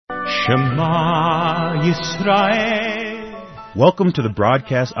Shema Yisrael. Welcome to the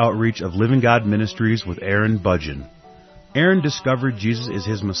broadcast outreach of Living God Ministries with Aaron Budgeon. Aaron discovered Jesus is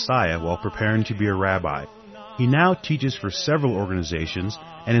his Messiah while preparing to be a rabbi. He now teaches for several organizations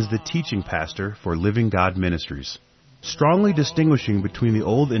and is the teaching pastor for Living God Ministries. Strongly distinguishing between the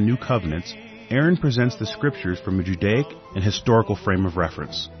Old and New Covenants, Aaron presents the Scriptures from a Judaic and historical frame of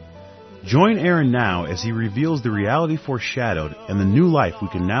reference. Join Aaron now as he reveals the reality foreshadowed and the new life we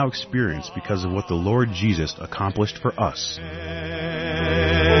can now experience because of what the Lord Jesus accomplished for us.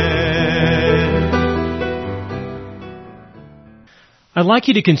 I'd like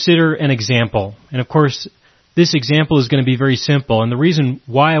you to consider an example. And of course, this example is going to be very simple. And the reason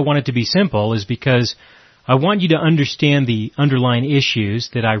why I want it to be simple is because I want you to understand the underlying issues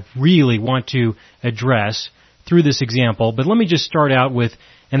that I really want to address through this example. But let me just start out with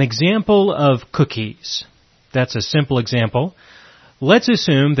an example of cookies. That's a simple example. Let's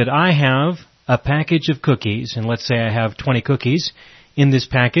assume that I have a package of cookies, and let's say I have 20 cookies in this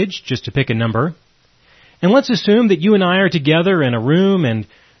package, just to pick a number. And let's assume that you and I are together in a room and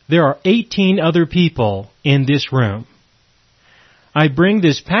there are 18 other people in this room. I bring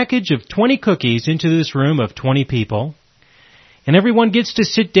this package of 20 cookies into this room of 20 people, and everyone gets to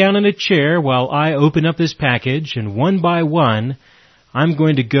sit down in a chair while I open up this package, and one by one, I'm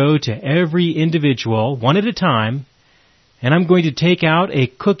going to go to every individual, one at a time, and I'm going to take out a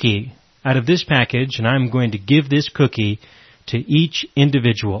cookie out of this package, and I'm going to give this cookie to each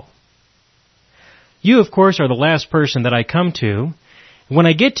individual. You, of course, are the last person that I come to. When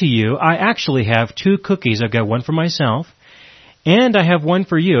I get to you, I actually have 2 cookies. I've got one for myself, and I have one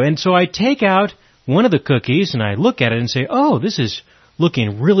for you. And so I take out one of the cookies, and I look at it and say, oh, this is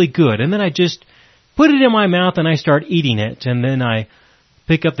looking really good. And then I just put it in my mouth, and I start eating it. And then I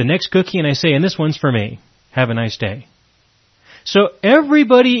pick up the next cookie, and I say, and this one's for me. Have a nice day. So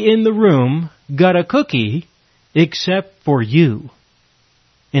everybody in the room got a cookie except for you.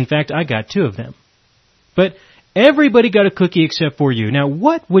 In fact, I got 2 of them. But everybody got a cookie except for you. Now,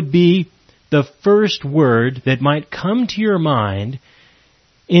 what would be the first word that might come to your mind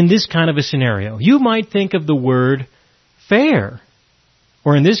in this kind of a scenario? You might think of the word fair.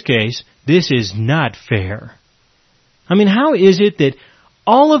 Or in this case, this is not fair. I mean, how is it that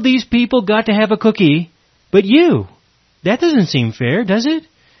all of these people got to have a cookie, but you? That doesn't seem fair, does it?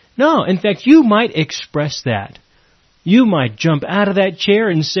 No, in fact, you might express that. You might jump out of that chair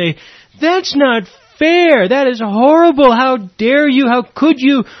and say, that's not fair. That is horrible. How dare you? How could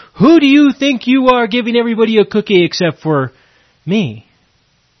you? Who do you think you are giving everybody a cookie except for me?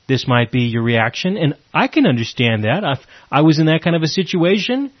 This might be your reaction, and I can understand that. If I was in that kind of a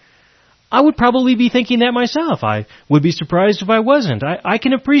situation, I would probably be thinking that myself. I would be surprised if I wasn't. I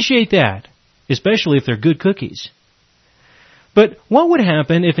can appreciate that, especially if they're good cookies. But what would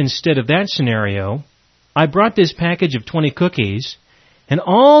happen if instead of that scenario, I brought this package of 20 cookies, and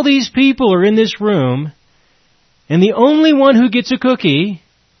all these people are in this room, and the only one who gets a cookie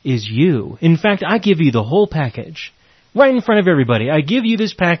is you. In fact, I give you the whole package, right in front of everybody. I give you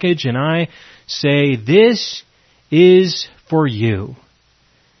this package, and I say, this is for you.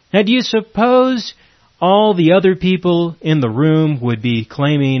 Now, do you suppose all the other people in the room would be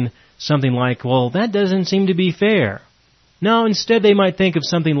claiming something like, well, that doesn't seem to be fair? No, instead they might think of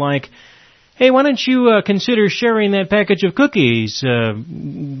something like, hey, why don't you consider sharing that package of cookies?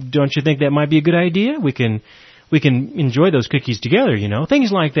 Don't you think that might be a good idea? We can enjoy those cookies together, you know,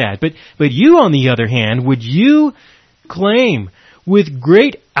 things like that. But you, on the other hand, would you claim with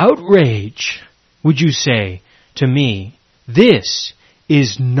great outrage, would you say to me, this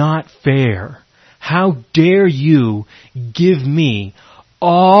is not fair. How dare you give me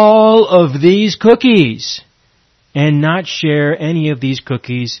all of these cookies and not share any of these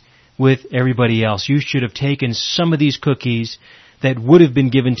cookies with everybody else? You should have taken some of these cookies that would have been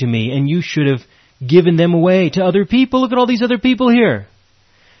given to me, and you should have given them away to other people. Look at all these other people here.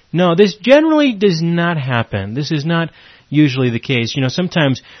 No, this generally does not happen. This is not usually the case. You know,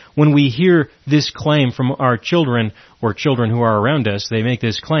 sometimes when we hear this claim from our children or children who are around us, they make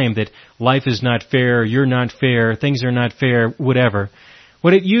this claim that life is not fair, you're not fair, things are not fair, whatever.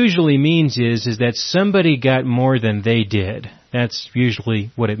 What it usually means is that somebody got more than they did. That's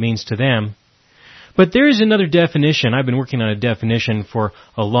usually what it means to them. But there is another definition. I've been working on a definition for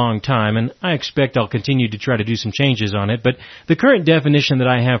a long time, and I expect I'll continue to try to do some changes on it. But the current definition that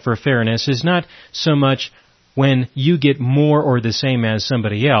I have for fairness is not so much when you get more or the same as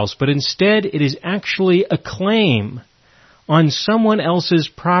somebody else, but instead it is actually a claim on someone else's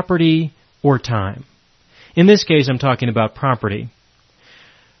property or time. In this case, I'm talking about property.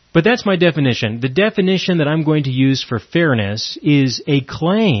 But that's my definition. The definition that I'm going to use for fairness is a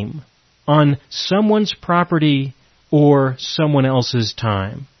claim on someone's property or someone else's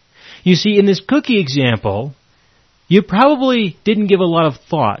time. You see, in this cookie example, you probably didn't give a lot of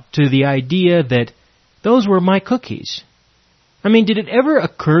thought to the idea that those were my cookies. I mean, did it ever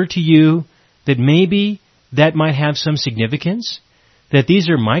occur to you that maybe that might have some significance? That these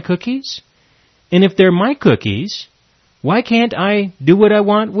are my cookies? And if they're my cookies, why can't I do what I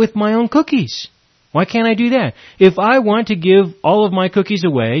want with my own cookies? Why can't I do that? If I want to give all of my cookies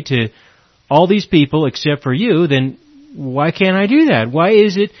away to all these people except for you, then why can't I do that? Why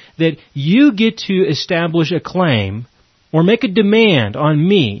is it that you get to establish a claim or make a demand on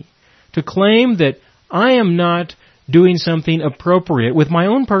me to claim that I am not doing something appropriate with my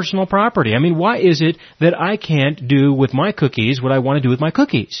own personal property? I mean, why is it that I can't do with my cookies what I want to do with my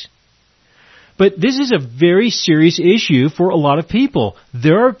cookies? But this is a very serious issue for a lot of people.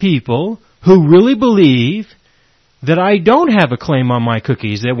 There are people who really believe that I don't have a claim on my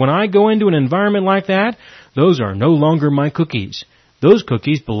cookies, that when I go into an environment like that, those are no longer my cookies. Those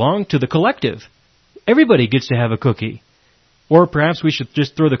cookies belong to the collective. Everybody gets to have a cookie. Or perhaps we should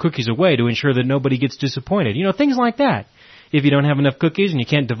just throw the cookies away to ensure that nobody gets disappointed. You know, things like that. If you don't have enough cookies and you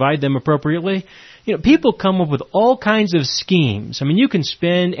can't divide them appropriately, you know, people come up with all kinds of schemes. I mean, you can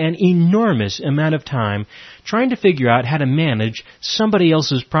spend an enormous amount of time trying to figure out how to manage somebody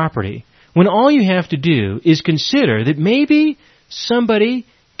else's property, when all you have to do is consider that maybe somebody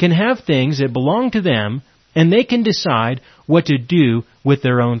can have things that belong to them and they can decide what to do with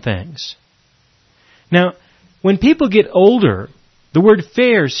their own things. Now, when people get older, the word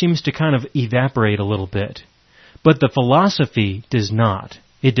fair seems to kind of evaporate a little bit. But the philosophy does not.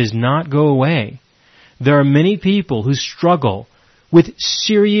 It does not go away. There are many people who struggle with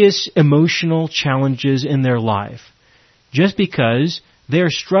serious emotional challenges in their life just because they are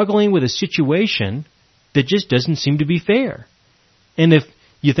struggling with a situation that just doesn't seem to be fair. And if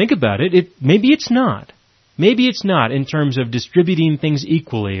you think about it, maybe it's not. Maybe it's not in terms of distributing things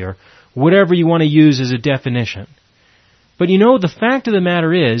equally or whatever you want to use as a definition. But you know, the fact of the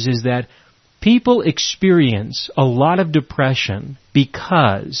matter is that people experience a lot of depression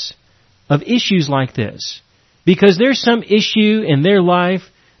because of issues like this. Because there's some issue in their life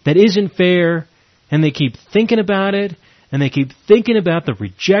that isn't fair, and they keep thinking about it, and they keep thinking about the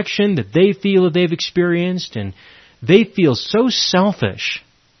rejection that they feel that they've experienced, and they feel so selfish.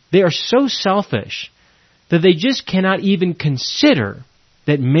 They are so selfish that they just cannot even consider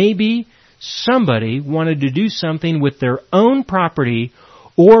that maybe somebody wanted to do something with their own property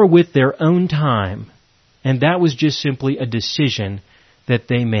or with their own time. And that was just simply a decision that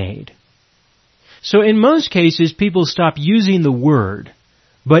they made. So in most cases, people stop using the word,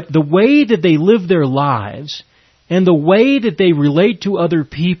 but the way that they live their lives and the way that they relate to other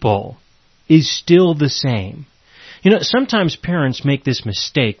people is still the same. You know, sometimes parents make this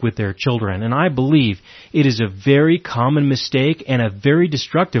mistake with their children, and I believe it is a very common mistake and a very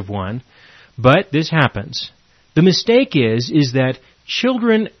destructive one, but this happens. The mistake is that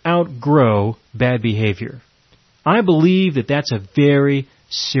children outgrow bad behavior. I believe that that's a very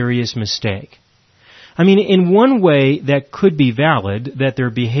serious mistake. I mean, in one way that could be valid, that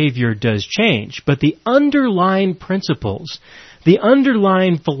their behavior does change, but the underlying principles, the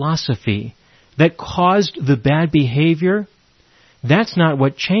underlying philosophy that caused the bad behavior, that's not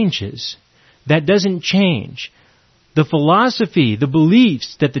what changes. That doesn't change. The philosophy, the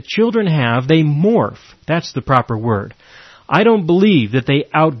beliefs that the children have, they morph. That's the proper word. I don't believe that they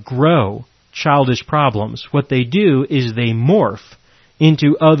outgrow childish problems. What they do is they morph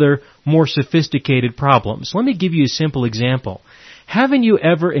into other, more sophisticated problems. Let me give you a simple example. Haven't you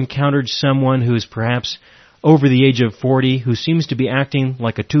ever encountered someone who is perhaps over the age of 40 who seems to be acting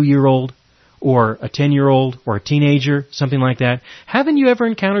like a 2-year-old or a 10-year-old or a teenager, something like that? Haven't you ever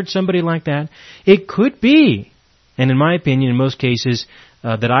encountered somebody like that? It could be, and in my opinion, in most cases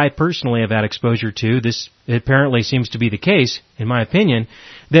that I personally have had exposure to, this apparently seems to be the case, in my opinion,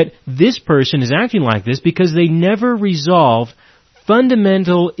 that this person is acting like this because they never resolve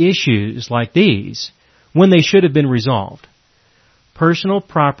fundamental issues like these when they should have been resolved. Personal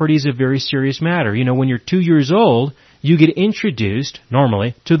property is a very serious matter. You know, when you're 2 years old, you get introduced,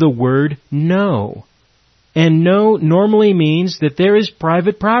 normally, to the word no. And no normally means that there is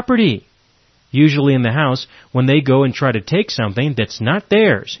private property. Usually in the house, when they go and try to take something that's not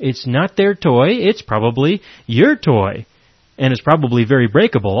theirs, it's not their toy, it's probably your toy. And it's probably very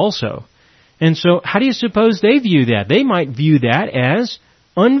breakable also. And so, how do you suppose they view that? They might view that as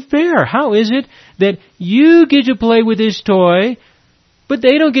unfair. How is it that you get to play with this toy, but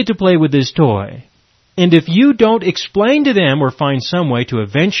they don't get to play with this toy? And if you don't explain to them or find some way to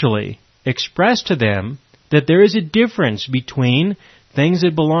eventually express to them that there is a difference between things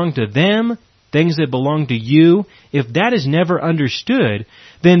that belong to them, things that belong to you, if that is never understood,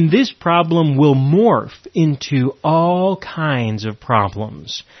 then this problem will morph into all kinds of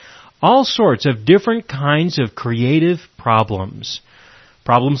problems. All sorts of different kinds of creative problems.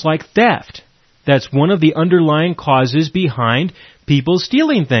 Problems like theft. That's one of the underlying causes behind people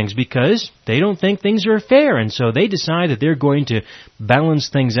stealing things, because they don't think things are fair, and so they decide that they're going to balance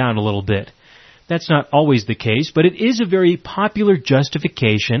things out a little bit. That's not always the case, but it is a very popular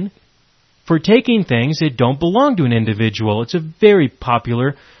justification for taking things that don't belong to an individual. It's a very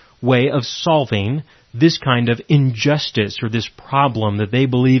popular way of solving this kind of injustice or this problem that they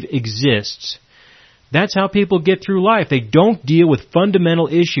believe exists. That's how people get through life. They don't deal with fundamental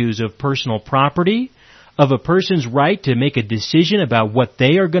issues of personal property, of a person's right to make a decision about what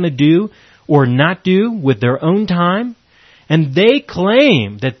they are going to do or not do with their own time. And they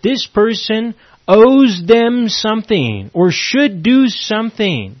claim that this person owes them something or should do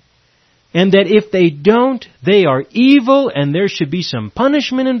something. And that if they don't, they are evil and there should be some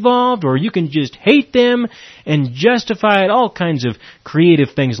punishment involved, or you can just hate them and justify it, all kinds of creative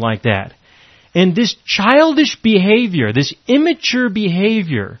things like that. And this childish behavior, this immature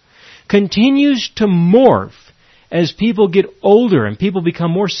behavior, continues to morph as people get older and people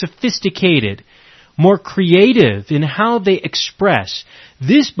become more sophisticated, more creative in how they express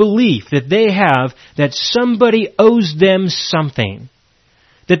this belief that they have that somebody owes them something.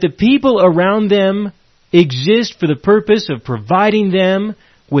 That the people around them exist for the purpose of providing them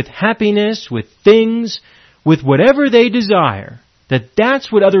with happiness, with things, with whatever they desire. That's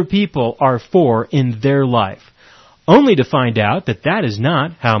what other people are for in their life. Only to find out that that is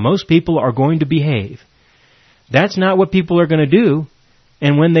not how most people are going to behave. That's not what people are going to do.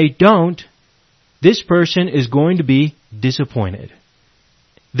 And when they don't, this person is going to be disappointed.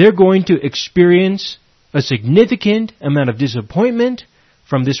 They're going to experience a significant amount of disappointment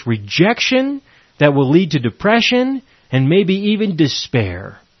from this rejection that will lead to depression and maybe even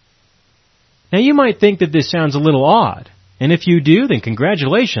despair. Now you might think that this sounds a little odd. And if you do, then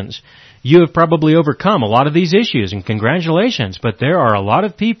congratulations. You have probably overcome a lot of these issues, and congratulations. But there are a lot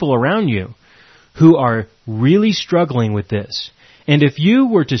of people around you who are really struggling with this. And if you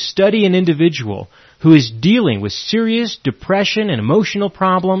were to study an individual who is dealing with serious depression and emotional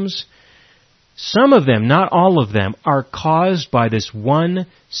problems, some of them, not all of them, are caused by this one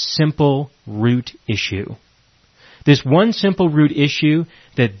simple root issue. This one simple root issue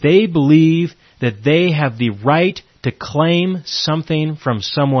that they believe that they have the right to claim something from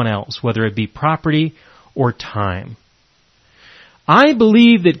someone else, whether it be property or time. I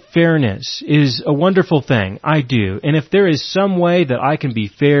believe that fairness is a wonderful thing. I do. And if there is some way that I can be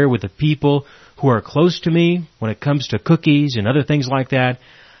fair with the people who are close to me when it comes to cookies and other things like that,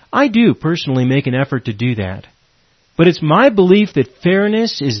 I do personally make an effort to do that. But it's my belief that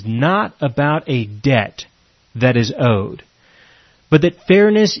fairness is not about a debt that is owed, but that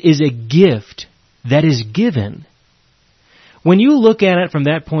fairness is a gift that is given. When you look at it from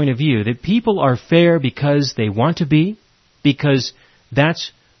that point of view, that people are fair because they want to be, because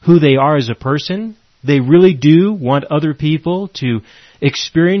that's who they are as a person, they really do want other people to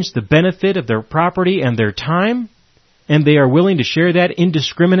experience the benefit of their property and their time, and they are willing to share that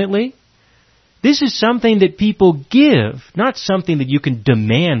indiscriminately. This is something that people give, not something that you can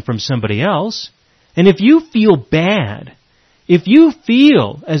demand from somebody else. And if you feel bad, if you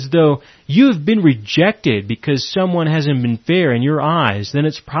feel as though you have been rejected because someone hasn't been fair in your eyes, then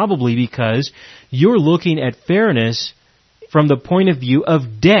it's probably because you're looking at fairness from the point of view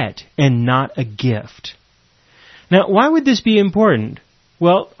of debt and not a gift. Now, why would this be important?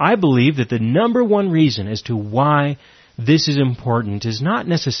 Well, I believe that the number one reason as to why this is important is not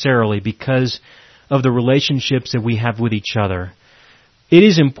necessarily because of the relationships that we have with each other. It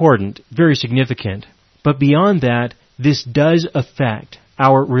is important, very significant, but beyond that, this does affect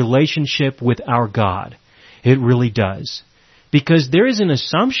our relationship with our God. It really does. Because there is an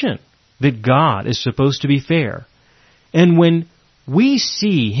assumption that God is supposed to be fair. And when we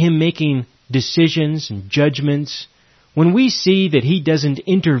see Him making decisions and judgments, when we see that He doesn't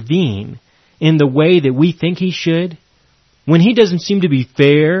intervene in the way that we think He should, when He doesn't seem to be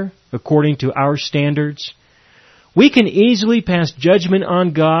fair according to our standards, we can easily pass judgment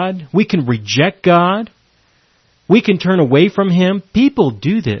on God. We can reject God. We can turn away from Him. People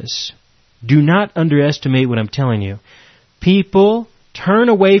do this. Do not underestimate what I'm telling you. People turn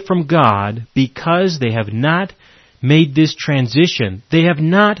away from God because they have not made this transition. They have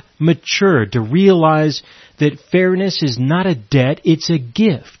not matured to realize that fairness is not a debt, it's a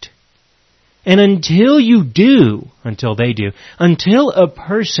gift. And until they do, until a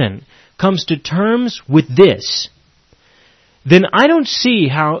person comes to terms with this, then I don't see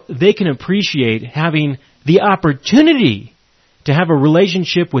how they can appreciate having the opportunity to have a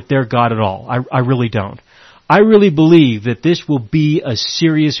relationship with their God at all. I really don't. I really believe that this will be a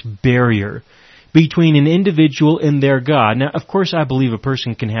serious barrier between an individual and their God. Now, of course, I believe a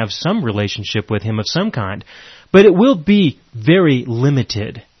person can have some relationship with Him of some kind, but it will be very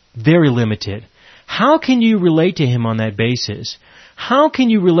limited. Very limited. How can you relate to Him on that basis? How can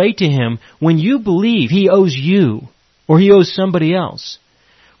you relate to Him when you believe He owes you or He owes somebody else?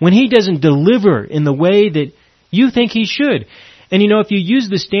 When He doesn't deliver in the way that you think He should? And if you use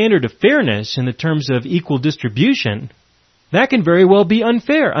the standard of fairness in the terms of equal distribution, that can very well be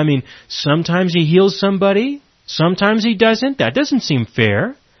unfair. I mean, sometimes He heals somebody, sometimes He doesn't. That doesn't seem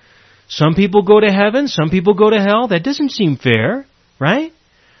fair. Some people go to heaven, some people go to hell. That doesn't seem fair, right?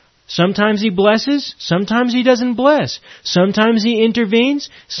 Sometimes He blesses, sometimes He doesn't bless. Sometimes He intervenes,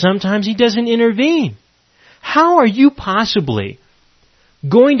 sometimes He doesn't intervene. How are you possibly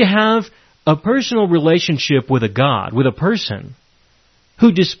going to have a personal relationship with a God, with a person,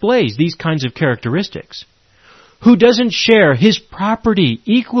 who displays these kinds of characteristics? Who doesn't share His property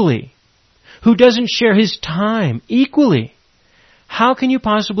equally? Who doesn't share His time equally? How can you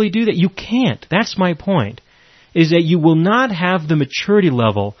possibly do that? You can't. That's my point, is that you will not have the maturity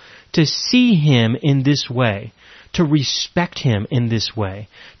level to see Him in this way, to respect Him in this way,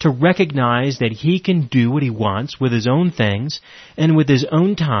 to recognize that He can do what He wants with His own things and with His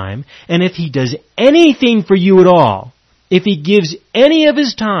own time, and if He does anything for you at all, if He gives any of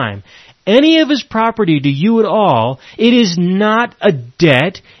His time, any of His property to you at all, it is not a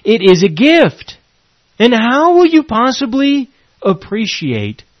debt, it is a gift. And how will you possibly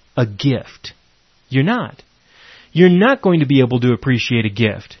appreciate a gift? You're not. You're not going to be able to appreciate a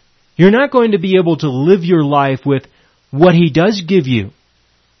gift. You're not going to be able to live your life with what He does give you.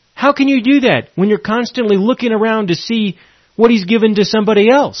 How can you do that when you're constantly looking around to see what He's given to somebody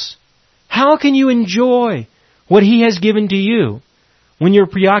else? How can you enjoy what He has given to you when you're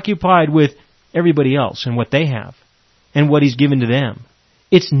preoccupied with everybody else and what they have and what He's given to them?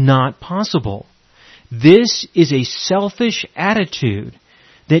 It's not possible. This is a selfish attitude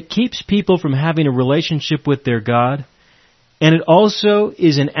that keeps people from having a relationship with their God, and it also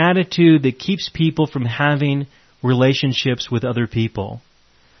is an attitude that keeps people from having relationships with other people.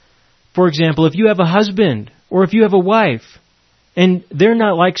 For example, if you have a husband or if you have a wife, and they're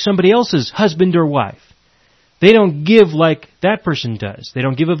not like somebody else's husband or wife, they don't give like that person does. They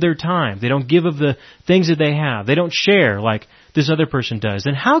don't give of their time. They don't give of the things that they have. They don't share like this other person does.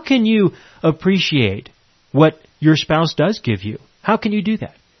 Then how can you appreciate what your spouse does give you? How can you do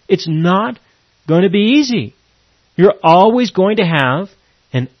that? It's not going to be easy. You're always going to have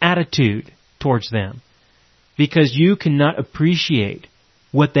an attitude towards them because you cannot appreciate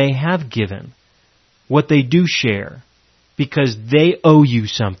what they have given, what they do share, because they owe you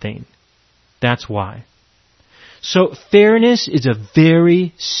something. That's why. So fairness is a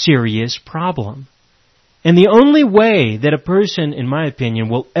very serious problem. And the only way that a person, in my opinion,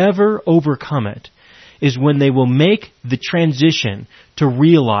 will ever overcome it is when they will make the transition to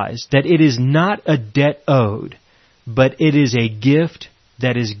realize that it is not a debt owed, but it is a gift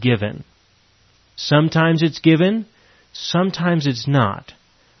that is given. Sometimes it's given, sometimes it's not.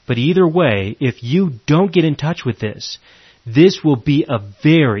 But either way, if you don't get in touch with this, this will be a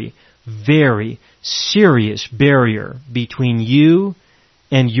very, very serious barrier between you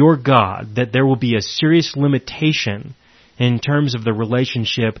and your God, that there will be a serious limitation in terms of the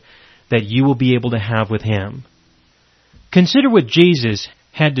relationship that you will be able to have with Him. Consider what Jesus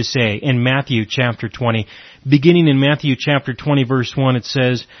had to say in Matthew chapter 20. Beginning in Matthew chapter 20 verse 1, it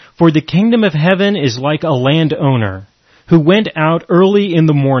says, "For the kingdom of heaven is like a landowner who went out early in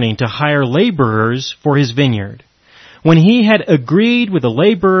the morning to hire laborers for his vineyard. When he had agreed with the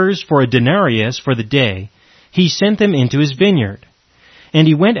laborers for a denarius for the day, he sent them into his vineyard. And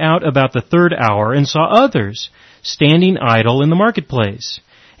he went out about the third hour and saw others standing idle in the marketplace.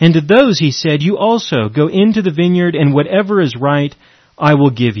 And to those he said, 'You also go into the vineyard, and whatever is right I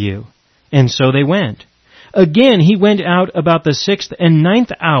will give you.' And so they went. Again he went out about the 6th and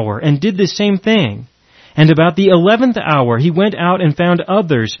 9th hour and did the same thing. And about the 11th hour he went out and found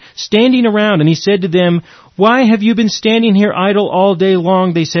others standing around, and he said to them, 'Why have you been standing here idle all day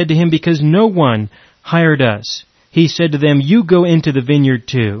long?' They said to him, 'Because no one hired us.' He said to them, 'You go into the vineyard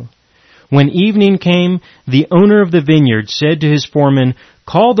too.' When evening came, the owner of the vineyard said to his foreman,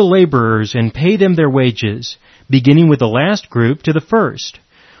 'Call the laborers and pay them their wages, beginning with the last group to the first.'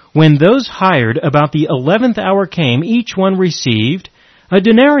 When those hired about the 11th hour came, each one received a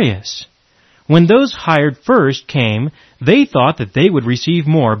denarius. When those hired first came, they thought that they would receive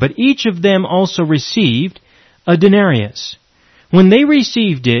more, but each of them also received a denarius. When they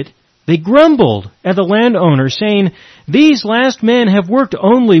received it, they grumbled at the landowner, saying, "These last men have worked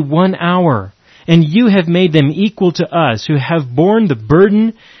only 1 hour, and you have made them equal to us, who have borne the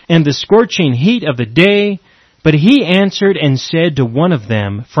burden and the scorching heat of the day." But he answered and said to one of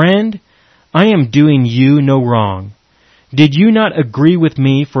them, "Friend, I am doing you no wrong. Did you not agree with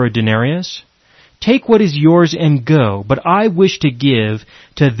me for a denarius? Take what is yours and go, but I wish to give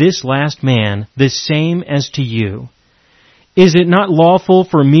to this last man the same as to you. Is it not lawful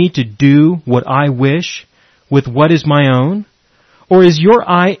for me to do what I wish with what is my own? Or is your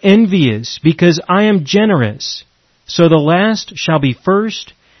eye envious because I am generous? So the last shall be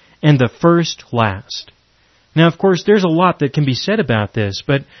first, and the first last." Now, of course, there's a lot that can be said about this,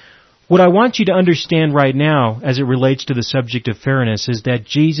 but what I want you to understand right now as it relates to the subject of fairness is that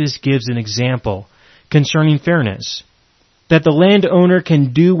Jesus gives an example concerning fairness. That the landowner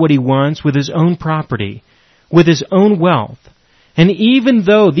can do what he wants with his own property, with his own wealth. And even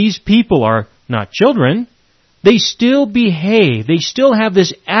though these people are not children, they still behave, they still have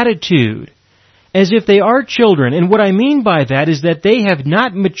this attitude as if they are children. And what I mean by that is that they have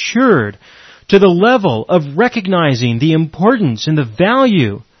not matured to the level of recognizing the importance and the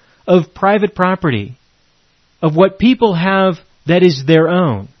value of private property, of what people have that is their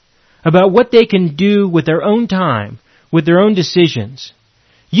own, about what they can do with their own time, with their own decisions.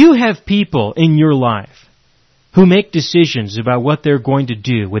 You have people in your life who make decisions about what they're going to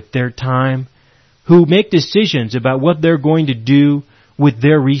do with their time, who make decisions about what they're going to do with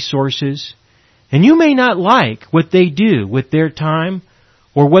their resources. And you may not like what they do with their time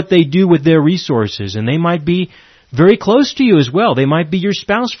or what they do with their resources, and they might be very close to you as well. They might be your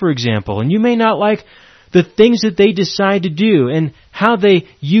spouse, for example, and you may not like the things that they decide to do and how they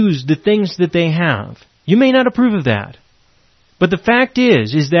use the things that they have. You may not approve of that. But the fact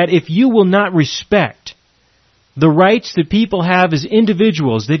is that if you will not respect the rights that people have as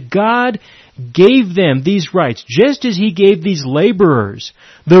individuals, that God gave them these rights, just as He gave these laborers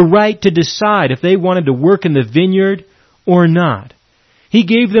the right to decide if they wanted to work in the vineyard or not. He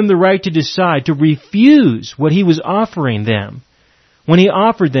gave them the right to decide to refuse what He was offering them when He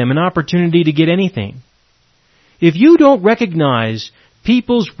offered them an opportunity to get anything. If you don't recognize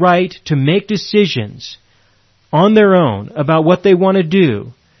people's right to make decisions on their own about what they want to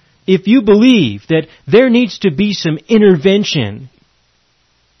do, if you believe that there needs to be some intervention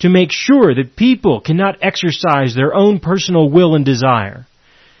to make sure that people cannot exercise their own personal will and desire,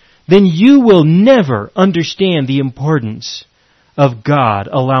 then you will never understand the importance of God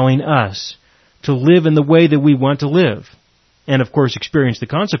allowing us to live in the way that we want to live. And of course experience the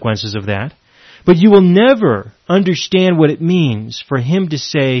consequences of that. But you will never understand what it means for Him to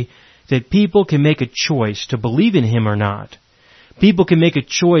say that people can make a choice to believe in Him or not. People can make a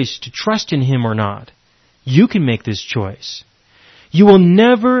choice to trust in Him or not. You can make this choice. You will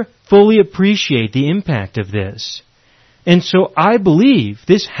never fully appreciate the impact of this. And so I believe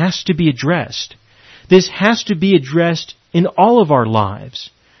this has to be addressed. This has to be addressed in all of our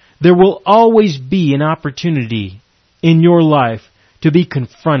lives. There will always be an opportunity in your life to be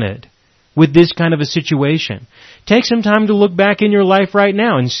confronted with this kind of a situation. Take some time to look back in your life right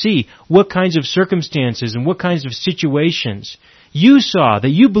now and see what kinds of circumstances and what kinds of situations you saw that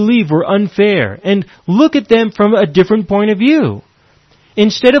you believe were unfair, and look at them from a different point of view.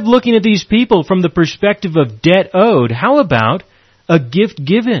 Instead of looking at these people from the perspective of debt owed, how about a gift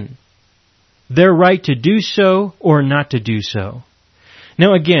given? Their right to do so or not to do so.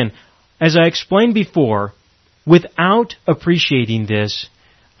 Now again, as I explained before, without appreciating this,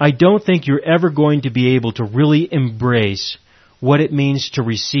 I don't think you're ever going to be able to really embrace what it means to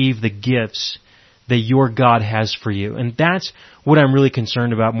receive the gifts that your God has for you. And that's what I'm really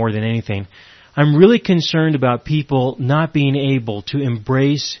concerned about more than anything. I'm really concerned about people not being able to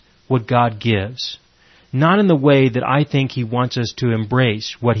embrace what God gives. Not in the way that I think He wants us to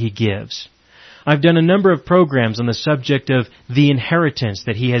embrace what He gives. I've done a number of programs on the subject of the inheritance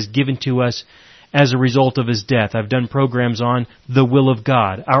that He has given to us as a result of His death. I've done programs on the will of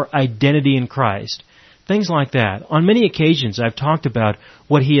God, our identity in Christ, things like that. On many occasions I've talked about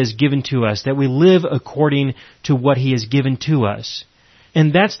what He has given to us, that we live according to what He has given to us.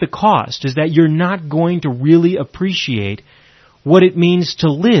 And that's the cost, is that you're not going to really appreciate what it means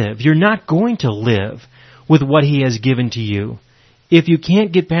to live. You're not going to live with what He has given to you if you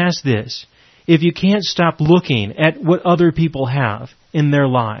can't get past this. If you can't stop looking at what other people have in their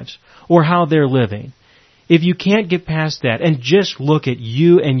lives or how they're living, if you can't get past that and just look at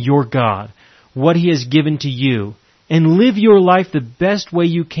you and your God, what He has given to you, and live your life the best way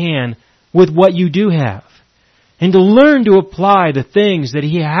you can with what you do have, and to learn to apply the things that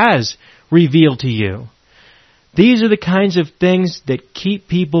He has revealed to you, These are the kinds of things that keep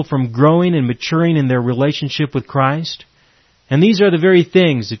people from growing and maturing in their relationship with Christ. And these are the very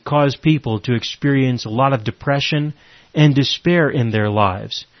things that cause people to experience a lot of depression and despair in their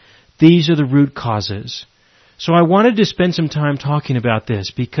lives. These are the root causes. So I wanted to spend some time talking about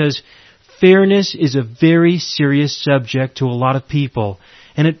this because fairness is a very serious subject to a lot of people,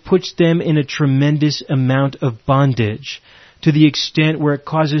 and it puts them in a tremendous amount of bondage to the extent where it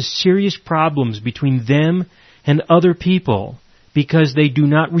causes serious problems between them and other people because they do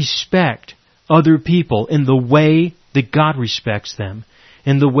not respect other people in the way that God respects them,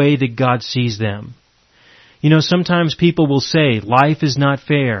 in the way that God sees them. You know, sometimes people will say life is not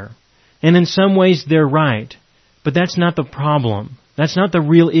fair, and in some ways they're right, but that's not the problem. That's not the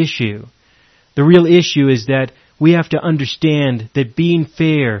real issue. The real issue is that we have to understand that being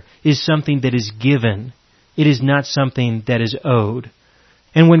fair is something that is given. It is not something that is owed.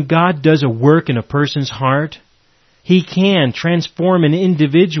 And when God does a work in a person's heart, He can transform an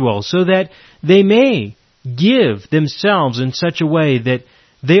individual so that they may give themselves in such a way that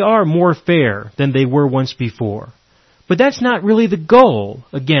they are more fair than they were once before. But that's not really the goal.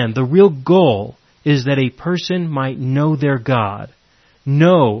 Again, the real goal is that a person might know their God,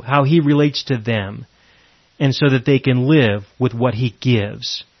 know how He relates to them, and so that they can live with what He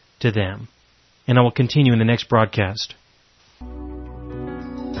gives to them. And I will continue in the next broadcast.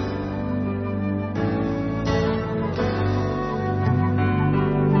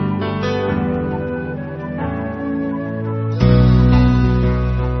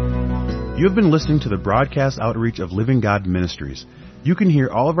 You have been listening to the broadcast outreach of Living God Ministries. You can hear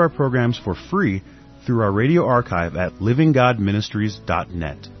all of our programs for free through our radio archive at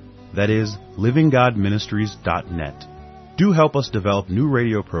livinggodministries.net. That is, livinggodministries.net. Do help us develop new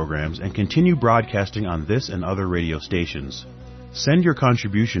radio programs and continue broadcasting on this and other radio stations. Send your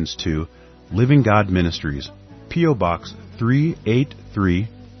contributions to Living God Ministries, P.O. Box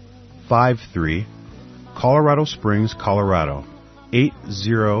 38353, Colorado Springs, Colorado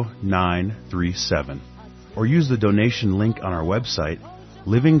 80937, or use the donation link on our website,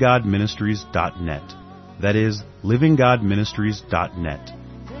 livinggodministries.net. That is, livinggodministries.net.